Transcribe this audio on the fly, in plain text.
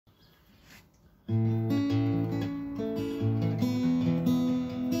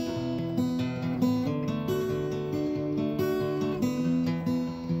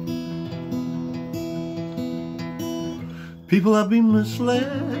People have been misled,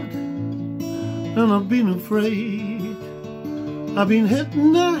 and I've been afraid. I've been hit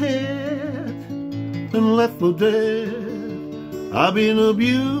in the head and left for dead. I've been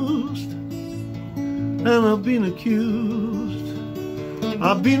abused and I've been accused.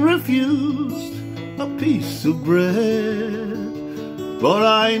 I've been refused a piece of bread. But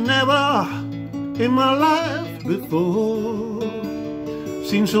I never in my life before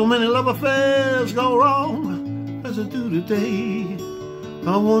seen so many love affairs go wrong as I do today.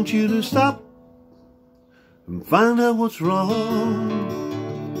 I want you to stop and find out what's wrong.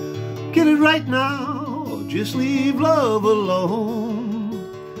 Get it right now, or just leave love alone.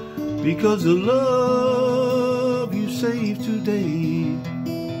 Because the love you save today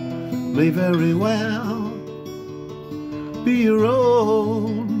may very well be your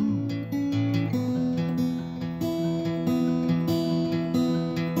own.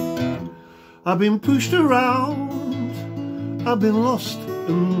 I've been pushed around, I've been lost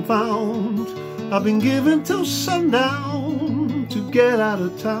and found. I've been given till sundown to get out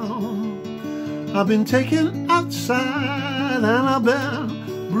of town. I've been taken outside and I've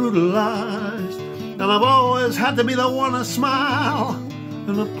been brutalized. And I've always had to be the one to smile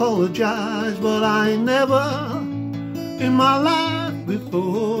and apologize. But I never in my life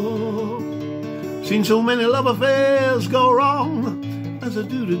before seen so many love affairs go wrong as I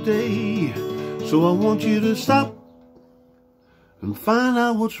do today. So I want you to stop and find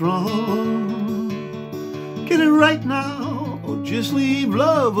out what's wrong. Get it right now, or just leave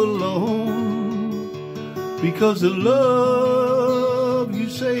love alone. Because the love you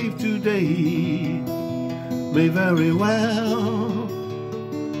save today may very well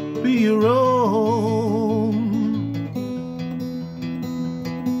be your own.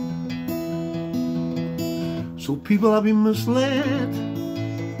 So people have been misled,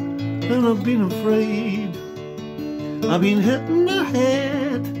 and I've been afraid. I've been hit in the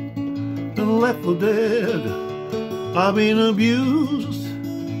head and left for dead. I've been abused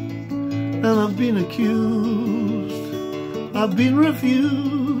and I've been accused. I've been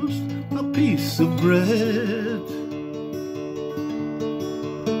refused a piece of bread.